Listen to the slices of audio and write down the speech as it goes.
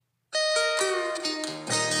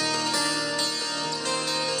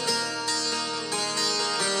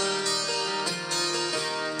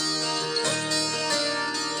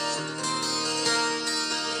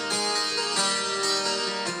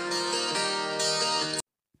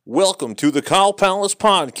Welcome to the Cow Palace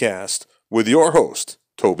Podcast with your host,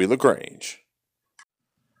 Toby LaGrange.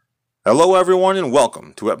 Hello, everyone, and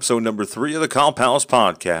welcome to episode number 3 of the Cow Palace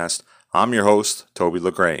Podcast. I'm your host, Toby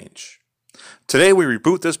LaGrange. Today, we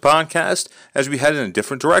reboot this podcast as we head in a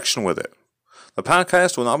different direction with it. The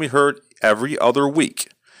podcast will now be heard every other week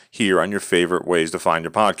here on your favorite ways to find your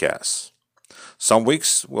podcasts. Some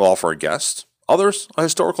weeks we'll offer a guest, others a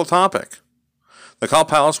historical topic. The Cow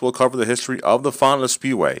Palace will cover the history of the Fonda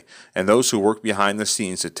Speedway and those who work behind the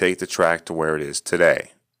scenes to take the track to where it is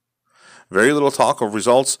today. Very little talk of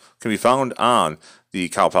results can be found on the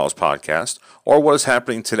Cow Palace podcast or what is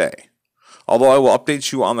happening today, although I will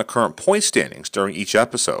update you on the current point standings during each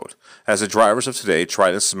episode as the drivers of today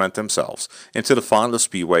try to cement themselves into the Fonda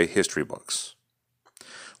Speedway history books.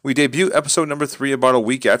 We debut episode number 3 about a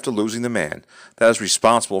week after losing the man that is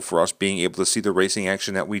responsible for us being able to see the racing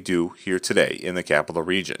action that we do here today in the capital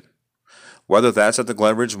region. Whether that's at the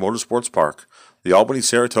Glenridge Motorsports Park, the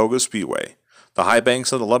Albany-Saratoga Speedway, the high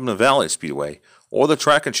banks of the Lebanon Valley Speedway, or the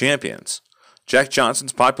Track of Champions, Jack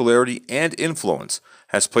Johnson's popularity and influence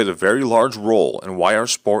has played a very large role in why our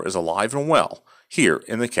sport is alive and well here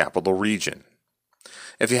in the capital region.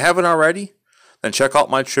 If you haven't already, then check out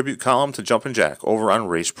my tribute column to Jumpin' Jack over on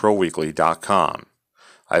RaceProWeekly.com.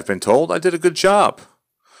 I've been told I did a good job.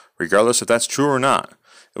 Regardless if that's true or not,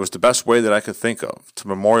 it was the best way that I could think of to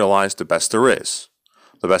memorialize the best there is,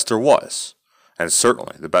 the best there was, and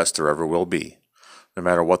certainly the best there ever will be, no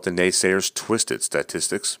matter what the naysayers' twisted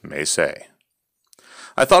statistics may say.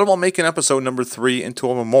 I thought about making episode number 3 into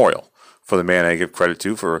a memorial for the man I give credit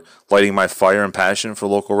to for lighting my fire and passion for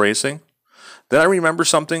local racing. Then I remember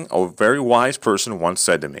something a very wise person once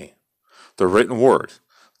said to me. The written word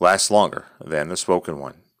lasts longer than the spoken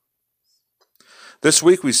one. This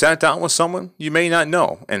week we sat down with someone you may not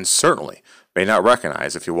know and certainly may not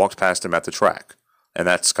recognize if you walked past him at the track, and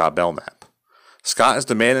that's Scott Belknap. Scott is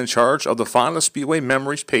the man in charge of the Fonda Speedway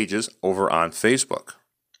Memories pages over on Facebook.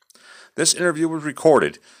 This interview was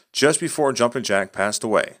recorded just before Jumpin' Jack passed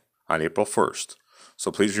away on April 1st, so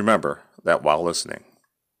please remember that while listening.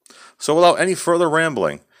 So without any further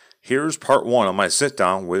rambling, here's part 1 of my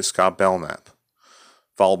sit-down with Scott Belknap,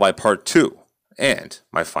 followed by part 2 and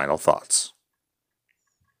my final thoughts.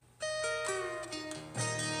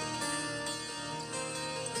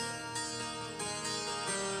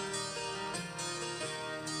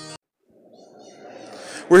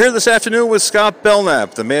 We're here this afternoon with Scott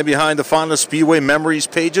Belknap, the man behind the Fonda Speedway Memories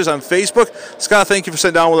pages on Facebook. Scott, thank you for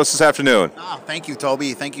sitting down with us this afternoon. Oh, thank you,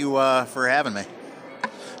 Toby. Thank you for having me.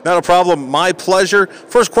 Not a problem. My pleasure.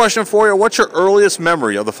 First question for you. What's your earliest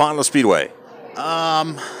memory of the Fonda Speedway?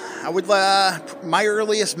 My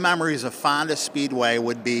earliest memories of Fonda Speedway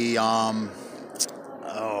would be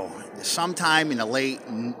sometime in the late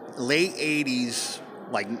 80s,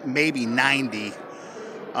 like maybe 90,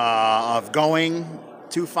 of going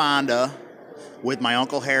to Fonda with my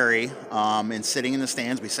Uncle Harry and sitting in the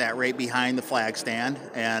stands. We sat right behind the flag stand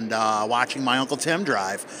and watching my Uncle Tim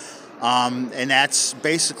drive. And that's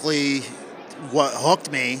basically what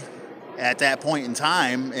hooked me at that point in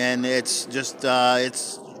time, and it's just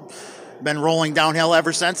it's been rolling downhill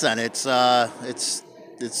ever since then. It's the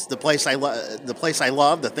place I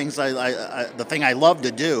love, the thing I love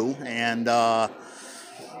to do, and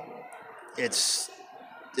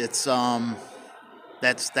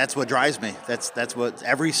that's what drives me. That's what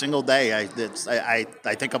every single day I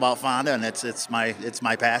think about Fonda, and it's my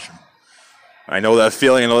passion. I know that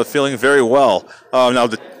feeling. I know that feeling very well. Now,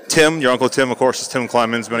 your Uncle Tim, of course, is Tim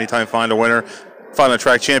Clemens, many-time Fonda winner, Fonda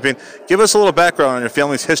track champion. Give us a little background on your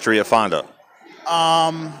family's history at Fonda.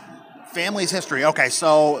 Family's history. Okay,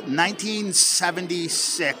 so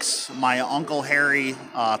 1976, my Uncle Harry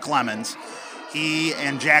Clemens, he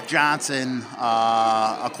and Jack Johnson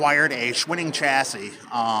acquired a Schwinning chassis,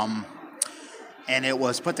 and it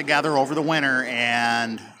was put together over the winter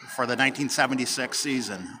and for the 1976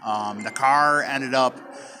 season. The car ended up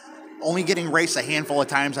only getting raced a handful of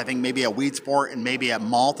times, I think maybe at Weedsport and maybe at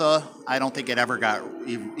Malta. I don't think it ever got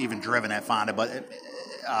even driven at Fonda, but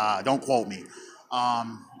don't quote me.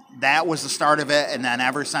 That was the start of it, and then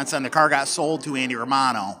ever since then, the car got sold to Andy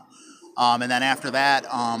Romano. And then after that,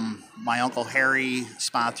 my Uncle Harry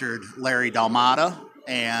sponsored Larry Dalmata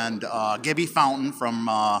and Gibby Fountain from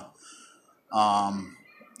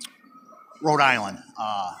Rhode Island.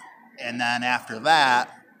 And then after that,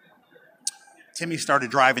 Timmy started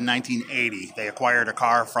driving in 1980. They acquired a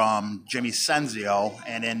car from Jimmy Senzio,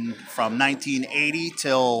 and from 1980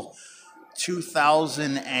 till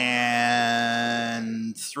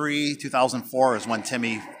 2003, 2004 is when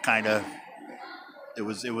Timmy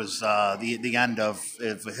It was the end of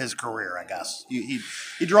his career, I guess. He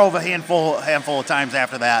drove a handful of times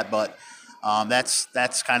after that, but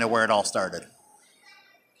that's kind of where it all started.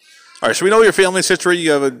 All right, so we know your family's history. You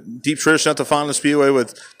have a deep tradition at the Fonda Speedway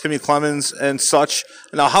with Timmy Clemens and such.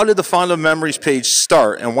 Now, how did the Fonda Memories page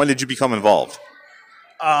start, and when did you become involved?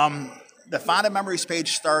 The Fonda Memories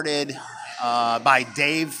page started by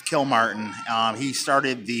Dave Kilmartin. He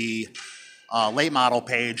started the late model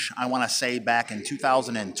page, I want to say back in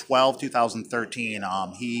 2012, 2013.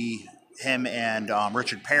 Him and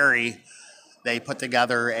Richard Perry, they put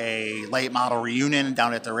together a late model reunion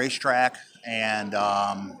down at the racetrack, and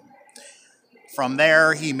from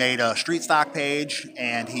there, he made a street stock page,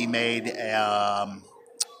 and he made a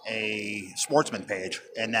sportsman page.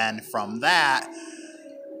 And then from that,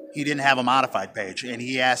 he didn't have a modified page, and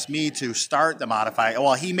he asked me to start the modified.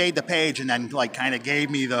 Well, he made the page, and then kind of gave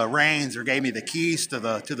me the reins or gave me the keys to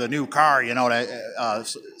the new car,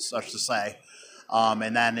 such to say.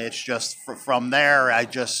 And then it's just from there, I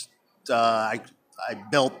just I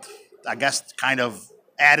built, I guess, kind of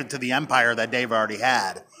added to the empire that Dave already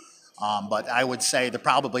had. But I would say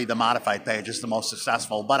probably the modified page is the most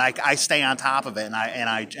successful. But I stay on top of it, and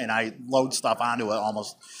I load stuff onto it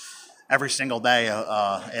almost every single day.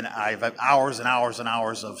 And I've hours and hours and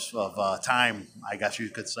hours of time, I guess you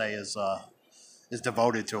could say, is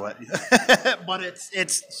devoted to it. But it's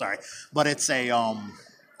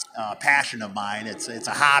a passion of mine. It's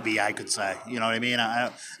a hobby, I could say. You know what I mean? I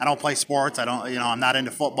don't play sports. I'm not into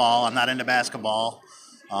football. I'm not into basketball.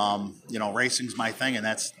 Racing's my thing, and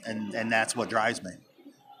that's what drives me.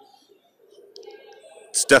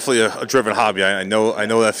 It's definitely a driven hobby. I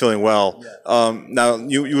know that feeling well. Yeah. Now,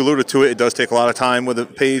 you alluded to it. It does take a lot of time with the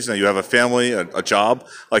page. Now, you have a family, a job,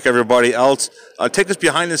 like everybody else. Take us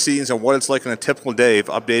behind the scenes and what it's like in a typical day of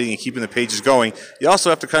updating and keeping the pages going. You also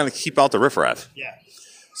have to kind of keep out the riffraff. Yeah.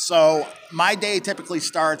 So my day typically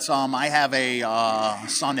starts, I have a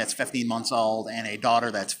son that's 15 months old and a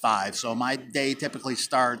daughter that's 5. So my day typically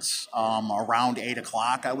starts around 8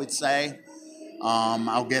 o'clock, I would say.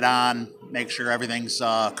 I'll get on, make sure everything's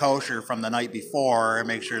kosher from the night before, and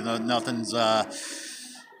make sure nothing's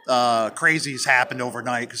crazy's happened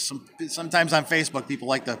overnight. Because sometimes on Facebook, people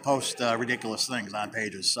like to post ridiculous things on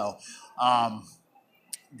pages. So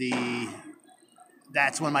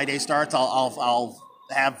that's when my day starts. I'll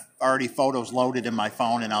have already photos loaded in my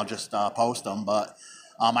phone, and I'll just post them. But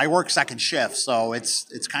I work second shift, so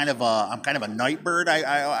it's kind of I'm kind of a night bird,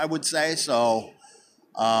 I would say. So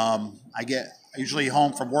I get usually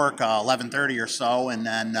home from work 11:30 or so, and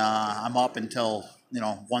then I'm up until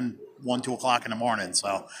 1-2 o'clock in the morning.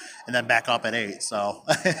 So, and then back up at 8. So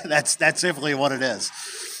that's simply what it is.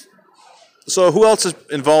 So who else is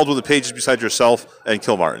involved with the pages besides yourself and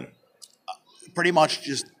Kilmartin? Pretty much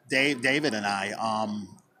just David and I.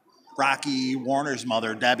 Rocky Warner's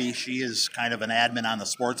mother, Debbie, she is kind of an admin on the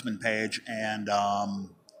sportsman page, and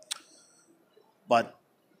but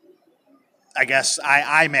I guess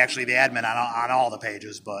I'm actually the admin on all the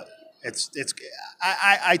pages. But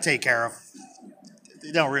I take care of.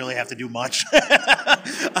 They don't really have to do much.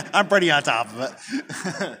 I'm pretty on top of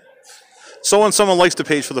it. So when someone likes the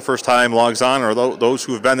page for the first time, logs on, or those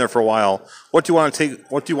who have been there for a while, what do you want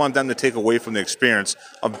them to take away from the experience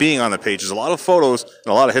of being on the page? There's a lot of photos and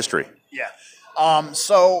a lot of history. Yeah.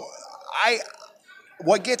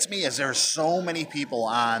 What gets me is there's so many people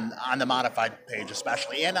on the modified page,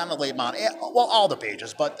 especially, and on the late mod. Well, all the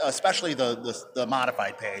pages, but especially the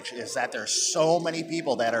modified page, is that there's so many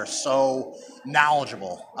people that are so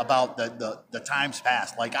knowledgeable about the times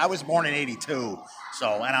past. Like, I was born in '82,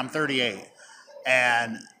 and I'm 38,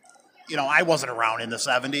 and I wasn't around in the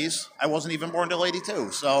 '70s. I wasn't even born till '82.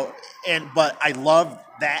 But I love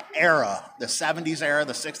that era, the '70s era,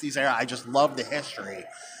 the '60s era. I just love the history.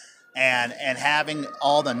 And having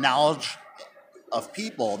all the knowledge of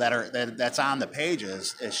people that's on the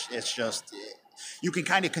pages, it's just, you can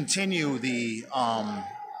kind of continue the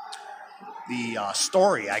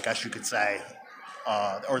story, I guess you could say,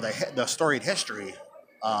 or the storied history,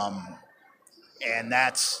 and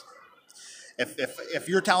that's if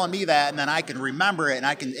you're telling me that, and then I can remember it, and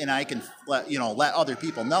I can let other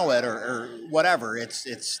people know it, or whatever. That's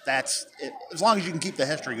as long as you can keep the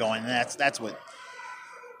history going, and that's what.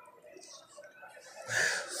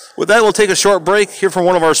 With that, we'll take a short break, hear from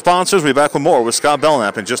one of our sponsors. We'll be back with more with Scott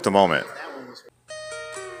Belknap in just a moment.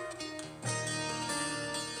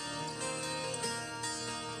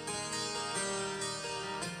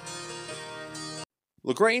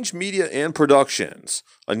 LaGrange Media and Productions,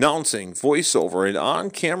 announcing voiceover and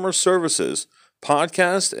on-camera services,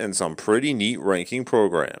 podcast, and some pretty neat ranking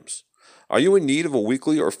programs. Are you in need of a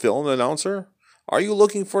weekly or film announcer? Are you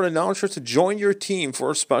looking for an announcer to join your team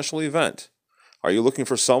for a special event? Are you looking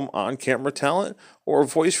for some on-camera talent or a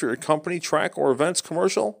voice for your company, track, or events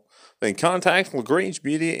commercial? Then contact LaGrange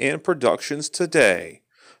Media and Productions today.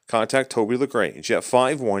 Contact Toby LaGrange at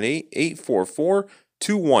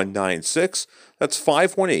 518-844-2196. That's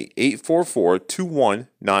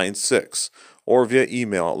 518-844-2196. Or via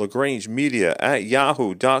email at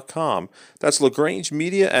lagrangemedia@yahoo.com. That's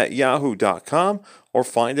lagrangemedia@yahoo.com. Or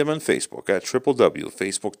find them on Facebook at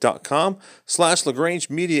www.facebook.com/LaGrange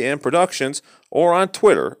Media and Productions or on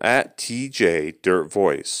Twitter at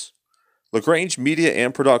TJDirtVoice. LaGrange Media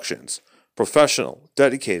and Productions. Professional,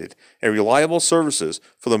 dedicated, and reliable services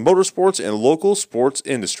for the motorsports and local sports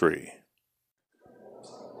industry.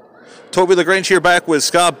 Toby LaGrange here, back with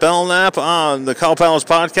Scott Belknap on the Cow Palace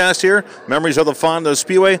podcast here. Memories of the Fonda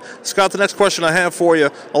Speedway. Scott, the next question I have for you,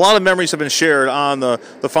 a lot of memories have been shared on the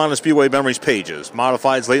Fonda Speedway memories pages.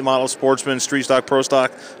 Modifieds, late model, sportsman, street stock, pro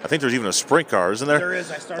stock. I think there's even a sprint car, isn't there? There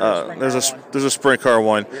is. I started a sprint car one. There's a sprint car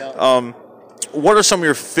one. Yeah. What are some of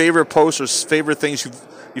your favorite posts or favorite things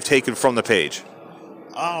you've taken from the page?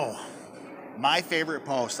 Oh, my favorite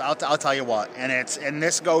post. I'll tell you what, and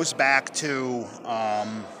this goes back to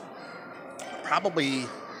probably,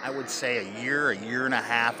 I would say a year and a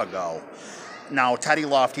half ago. Now, Teddy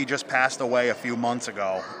Luft, he just passed away a few months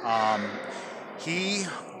ago. He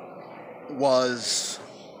was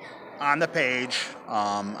on the page.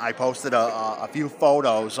 I posted a few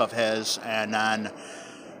photos of his, and then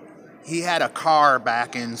he had a car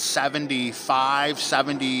back in 75,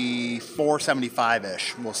 74,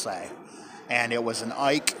 75-ish, we'll say. And it was an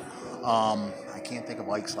Ike, I can't think of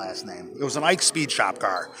Ike's last name. It was an Ike Speed Shop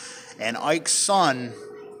car. And Ike's son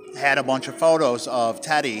had a bunch of photos of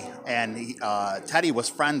Teddy, and Teddy was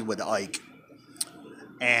friends with Ike.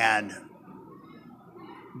 And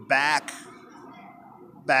back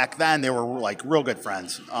then, they were like real good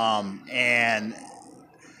friends. And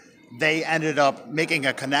they ended up making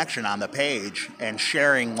a connection on the page and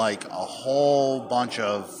sharing like a whole bunch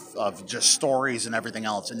of just stories and everything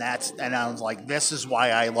else. And I was like, this is why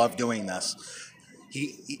I love doing this.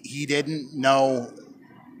 He didn't know.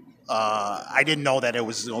 I didn't know that it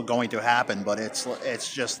was going to happen, but it's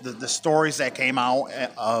just the stories that came out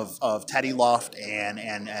of Teddy Luft and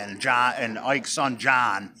John and Ike's son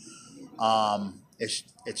John. It's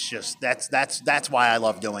just that's why I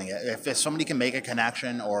love doing it. If somebody can make a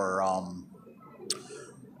connection or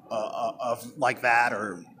of like that,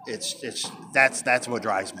 or that's what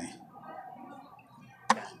drives me.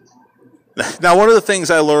 Now, one of the things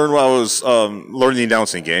I learned while I was learning the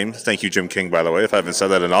announcing game, thank you, Jim King, by the way, if I haven't said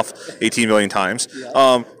that enough, 18 million times,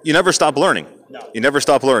 you never stop learning. No. You never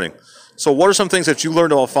stop learning. So what are some things that you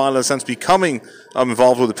learned about Fonda since becoming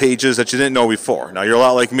involved with the pages that you didn't know before? Now, you're a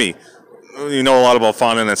lot like me. You know a lot about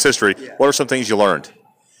Fonda and its history. Yeah. What are some things you learned?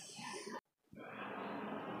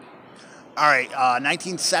 All right,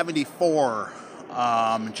 1974,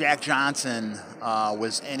 Jack Johnson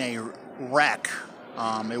was in a wreck.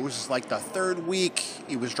 It was like the third week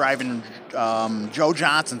he was driving Joe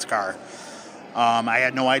Johnson's car. I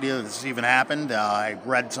had no idea this even happened. I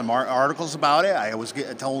read some articles about it. I was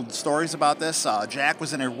told stories about this. Jack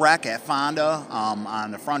was in a wreck at Fonda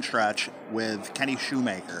on the front stretch with Kenny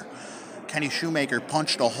Shoemaker. Kenny Shoemaker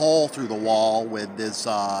punched a hole through the wall with his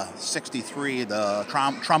 63, the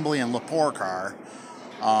Trombley and Lepore car.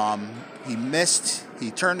 He missed.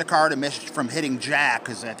 He turned the car to miss from hitting Jack,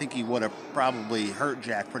 because I think he would have probably hurt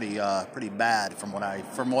Jack pretty bad from what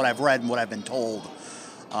I've read and what I've been told.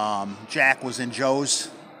 Jack was in Joe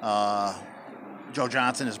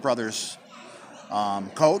Johnson, his brother's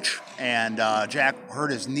coach, and Jack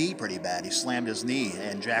hurt his knee pretty bad. He slammed his knee,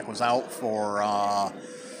 and Jack was out for a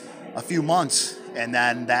few months. And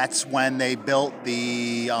then that's when they built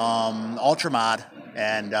the Ultramod,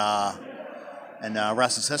 and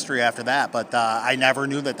rest is history after that. But I never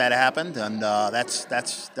knew that happened, and that's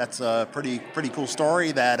a pretty cool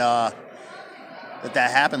story that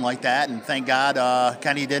happened like that. And thank God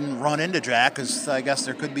Kenny didn't run into Jack, because I guess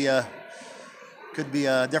there could be a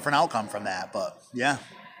different outcome from that. But yeah,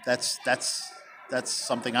 that's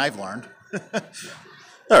something I've learned.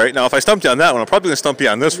 All right, now if I stumped you on that one, I'm probably going to stump you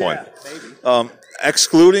on this one. Maybe.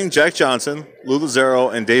 Excluding Jack Johnson, Lou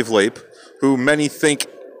Lazzaro, and Dave Lape, who many think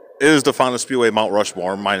is the Fonda Speedway Mount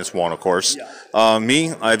Rushmore, -1, of course. Yeah.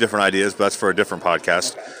 Me, I have different ideas, but that's for a different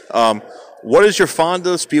podcast. Okay. What is your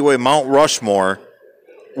Fonda Speedway Mount Rushmore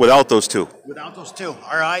without those two? Without those two,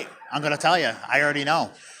 all right. I'm going to tell you. I already know.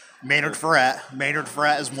 Maynard Ferret. Maynard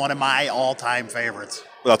Ferret is one of my all-time favorites.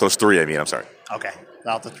 Without those three, I mean. I'm sorry. Okay,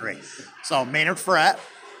 without the three. So Maynard Ferret.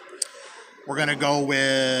 We're going to go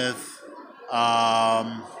with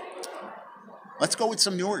Let's go with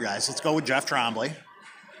some newer guys. Let's go with Jeff Trombley.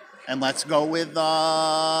 And let's go with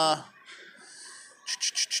Elton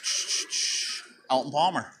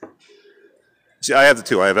Palmer. See, I have the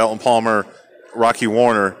two. I have Elton Palmer, Rocky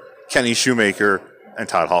Warner, Kenny Shoemaker, and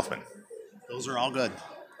Todd Hoffman. Those are all good.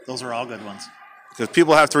 Those are all good ones. Because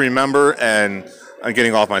people have to remember, and I'm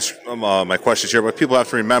getting off my questions here, but people have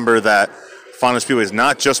to remember that Fonda Speedway is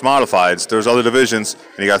not just modifieds. There's other divisions,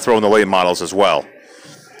 and you got to throw in the late models as well.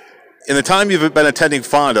 In the time you've been attending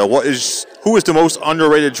Fonda, who is the most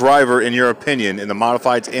underrated driver in your opinion in the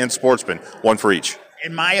modifieds and sportsmen? One for each.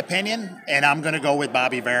 In my opinion, and I'm going to go with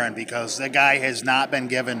Bobby Varon because the guy has not been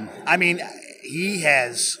given. I mean, he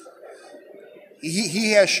has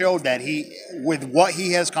showed that with what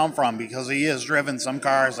he has come from, because he has driven some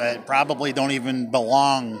cars that probably don't even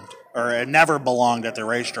belong or never belonged at the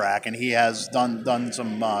racetrack, and he has done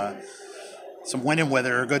some winning with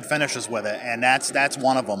it or good finishes with it, and that's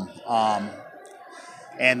one of them.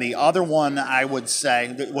 And the other one, I would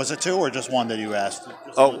say, was it two or just one that you asked?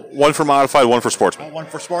 One for modified, one for sportsman. One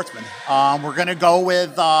for sportsman. We're going to go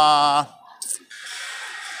with, how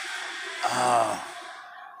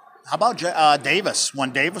about Davis,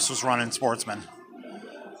 when Davis was running sportsman?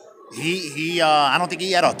 I don't think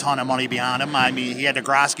he had a ton of money behind him. I mean, he had the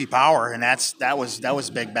Grosky power, and that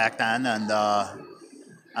was big back then. And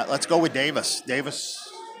let's go with Davis.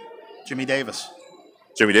 Jimmy Davis.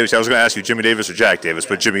 Jimmy Davis. I was going to ask you Jimmy Davis or Jack Davis,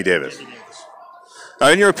 but Jimmy Davis. Now,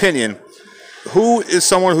 in your opinion, who is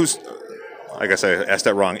someone who's, I guess I asked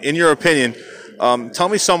that wrong. In your opinion, tell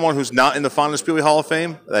me someone who's not in the Fonda Speedway Hall of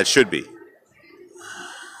Fame that should be.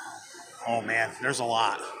 Oh, man, there's a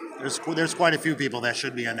lot. There's quite a few people that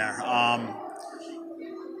should be in there.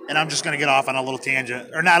 And I'm just going to get off on a little tangent,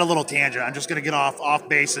 or not a little tangent. I'm just going to get off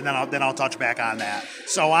base, and then I'll touch back on that.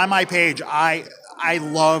 So on my page, I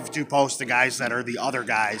love to post the guys that are the other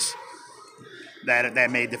guys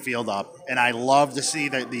that made the field up, and I love to see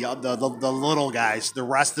the little guys, the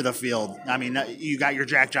rest of the field. I mean, you got your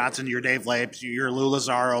Jack Johnson, your Dave Lapes, your Lou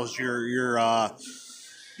Lazzaros, your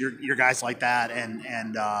guys like that,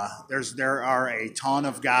 and there are a ton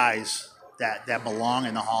of guys that belong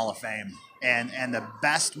in the Hall of Fame, and the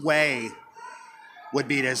best way would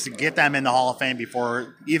be to get them in the Hall of Fame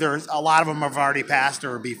before either a lot of them have already passed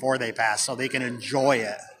or before they pass, so they can enjoy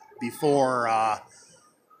it before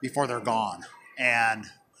they're gone. And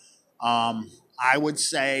I would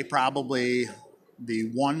say probably the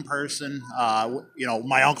one person,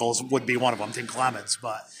 my uncles would be one of them, Tim Clements,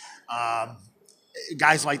 but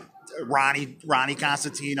guys like Ronnie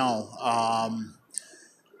Constantino.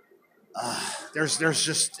 There's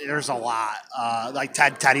a lot. Like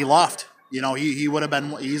Teddy Luft. He would have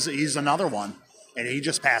been. He's another one, and he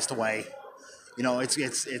just passed away.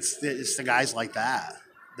 It's the guys like that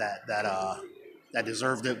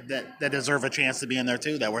deserve a chance to be in there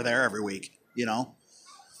too. That were there every week.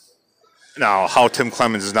 Now, how Tim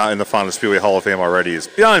Clemens is not in the Fonda Speedway Hall of Fame already is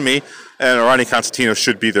beyond me, and Ronnie Constantino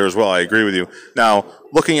should be there as well. I agree with you. Now,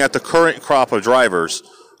 looking at the current crop of drivers,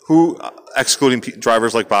 who, excluding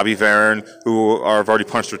drivers like Bobby Varon, who have already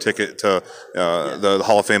punched their ticket to the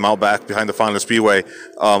Hall of Fame out back behind the Fonda Speedway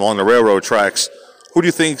along the railroad tracks, who do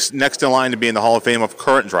you think's next in line to be in the Hall of Fame of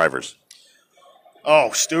current drivers?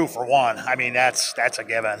 Oh, Stu for one. I mean, that's a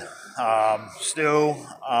given. Stu,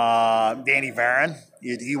 Danny Varon,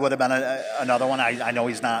 he would have been another one. I know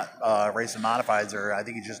he's not racing modifieds, or I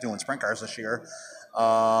think he's just doing sprint cars this year.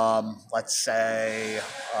 Let's say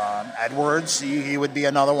Edwards, he would be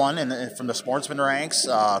another one from the sportsman ranks.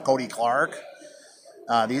 Cody Clark,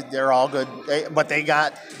 they're all good, but they've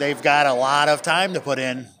got a lot of time to put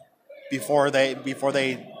in before they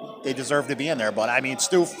deserve to be in there. But I mean,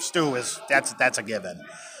 Stu is that's a given.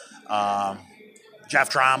 Jeff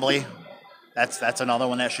Trombley, that's another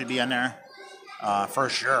one that should be in there for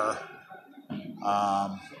sure.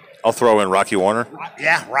 I'll throw in Rocky Warner.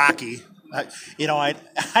 Yeah, Rocky. I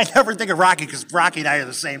never think of Rocky because Rocky and I are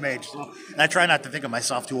the same age. So, and I try not to think of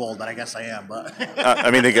myself too old, but I guess I am. But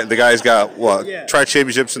I mean, the guy's got track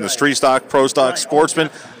championships in the street stock, pro stock, sportsman,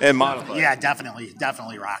 and modified. Yeah, definitely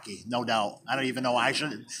Rocky, no doubt. I don't even know. That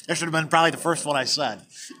should have been probably the first one I said.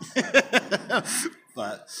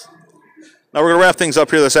 But now we're going to wrap things up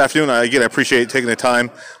here this afternoon. Again, I appreciate taking the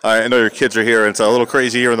time. I know your kids are here. It's a little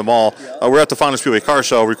crazy here in the mall. Yeah. We're at the Fonda Speedway Car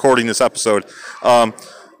Show recording this episode.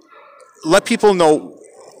 Let people know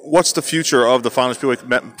what's the future of the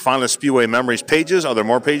Fonda Speedway Memories pages. Are there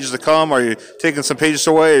more pages to come? Are you taking some pages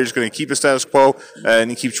away? Or are you just going to keep it status quo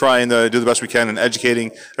and keep trying to do the best we can in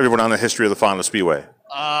educating everyone on the history of the Fonda Speedway?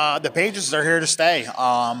 The pages are here to stay.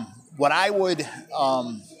 What I would...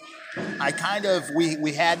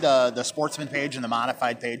 we had the sportsman page and the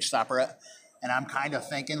modified page separate. And I'm kind of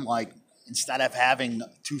thinking, like, instead of having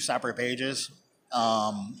two separate pages,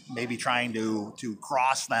 maybe trying to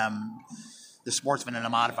cross them, the sportsman and the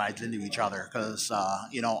modifieds, into each other. Because,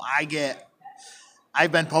 I've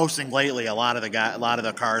been posting lately a lot of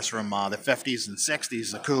the cars from the 50s and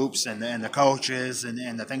 60s, the coupes and the coaches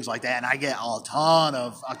and the things like that, and I get a ton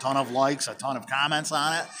of likes, a ton of comments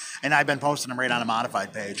on it, and I've been posting them right on the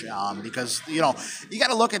modified page because you got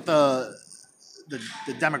to look at the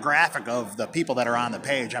demographic of the people that are on the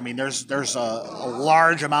page. I mean, there's a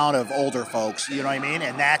large amount of older folks, you know what I mean,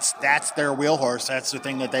 and that's their wheelhorse. That's the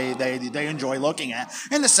thing that they enjoy looking at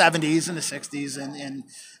in the 70s and the 60s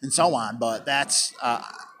and so on. But that's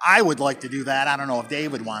I would like to do that. I don't know if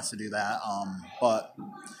David wants to do that, but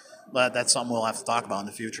that's something we'll have to talk about in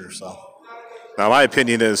the future. So. Now, my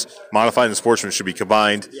opinion is modified and sportsman should be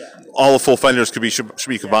combined. Yeah. All the full fenders should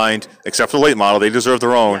be combined, except for the late model. They deserve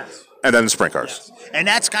their own. Yes. And then the sprint cars. Yes. And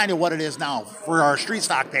that's kind of what it is now. For our street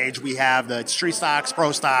stock page, we have the street stocks,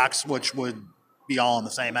 pro stocks, which would be all in the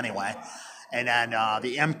same anyway. And then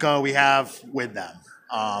the IMCA we have with them,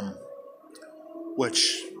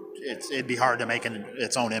 which it'd be hard to make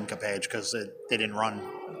its own IMCA page because they didn't run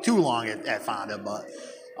too long at Fonda. But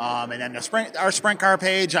and then our sprint car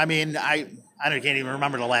page, I mean, I can't even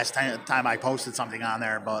remember the last time I posted something on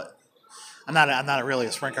there, but I'm not really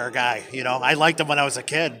a sprint car guy. I liked them when I was a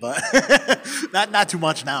kid, but not too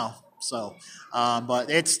much now. So, but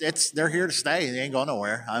they're here to stay. They ain't going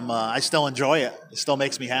nowhere. I still enjoy it. It still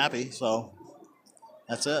makes me happy. So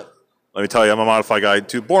that's it. Let me tell you, I'm a modified guy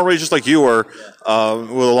too. Born and raised just like you were, with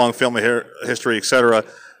a long family history, etc.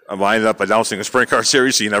 I ended up announcing a sprint car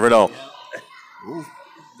series, so you never know. Ooh.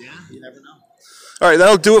 Yeah, you never know. All right,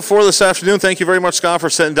 that'll do it for this afternoon. Thank you very much, Scott, for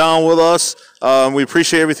sitting down with us. We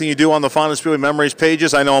appreciate everything you do on the Fonda Speedway Memories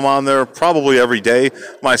pages. I know I'm on there probably every day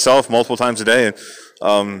myself, multiple times a day,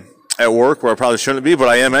 and at work where I probably shouldn't be, but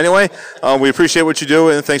I am anyway. We appreciate what you do,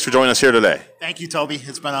 and thanks for joining us here today. Thank you, Toby.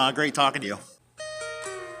 It's been great talking to you.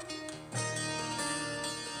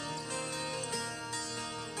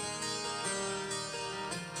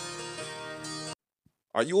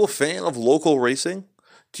 Are you a fan of local racing?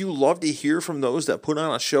 Do you love to hear from those that put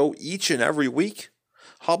on a show each and every week?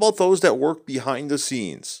 How about those that work behind the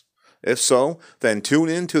scenes? If so, then tune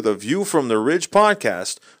in to the View from the Ridge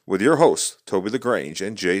podcast with your hosts, Toby LaGrange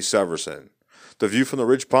and Jay Severson. The View from the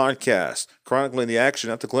Ridge podcast, chronicling the action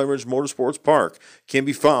at the Glen Ridge Motorsports Park, can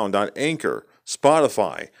be found on Anchor,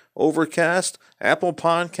 Spotify, Overcast, Apple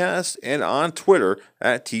Podcasts, and on Twitter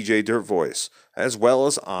at TJ Dirt Voice, as well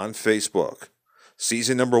as on Facebook.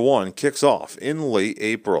 Season number 1 kicks off in late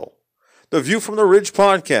April. The View from the Ridge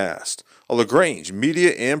podcast, a LaGrange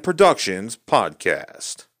Media and Productions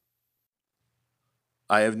podcast.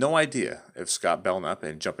 I have no idea if Scott Belknap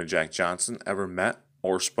and Jumpin' Jack Johnson ever met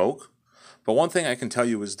or spoke, but one thing I can tell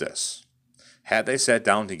you is this. Had they sat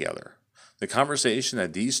down together, the conversation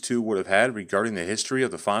that these two would have had regarding the history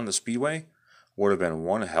of the Fonda Speedway would have been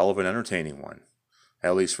one hell of an entertaining one,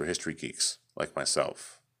 at least for history geeks like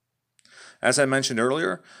myself. As I mentioned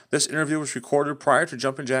earlier, this interview was recorded prior to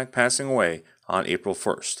Jumpin' Jack passing away on April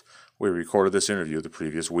 1st. We recorded this interview the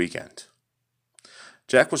previous weekend.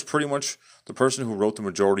 Jack was pretty much the person who wrote the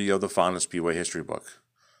majority of the Fonda Speedway history book,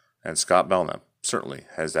 and Scott Belknap certainly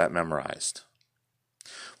has that memorized.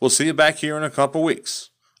 We'll see you back here in a couple weeks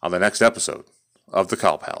on the next episode of The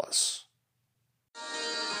Cow Palace.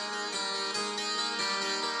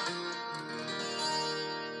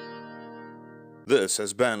 This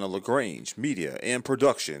has been a LaGrange Media and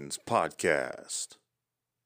Productions podcast.